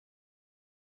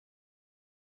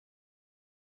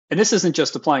and this isn't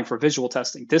just applying for visual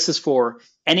testing, this is for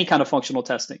any kind of functional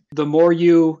testing. The more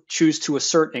you choose to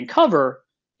assert and cover,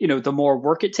 the more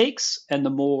work it takes and the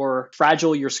more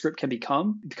fragile your script can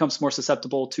become. It becomes more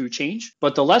susceptible to change.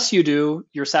 But the less you do,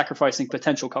 you're sacrificing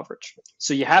potential coverage.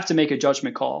 So you have to make a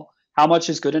judgment call. How much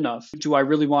is good enough? Do I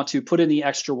really want to put in the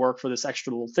extra work for this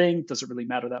extra little thing? Does it really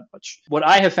matter that much? What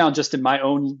I have found just in my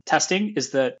own testing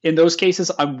is that in those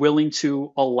cases, I'm willing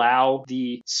to allow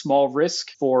the small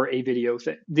risk for a video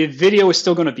thing. The video is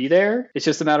still going to be there. It's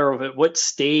just a matter of at what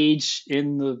stage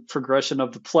in the progression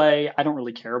of the play. I don't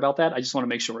really care about that. I just want to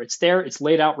make sure it's there. It's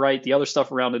laid out right. The other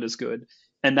stuff around it is good.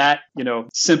 And that,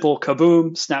 simple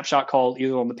kaboom snapshot call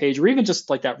either on the page or even just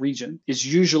like that region is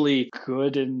usually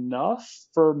good enough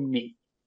for me.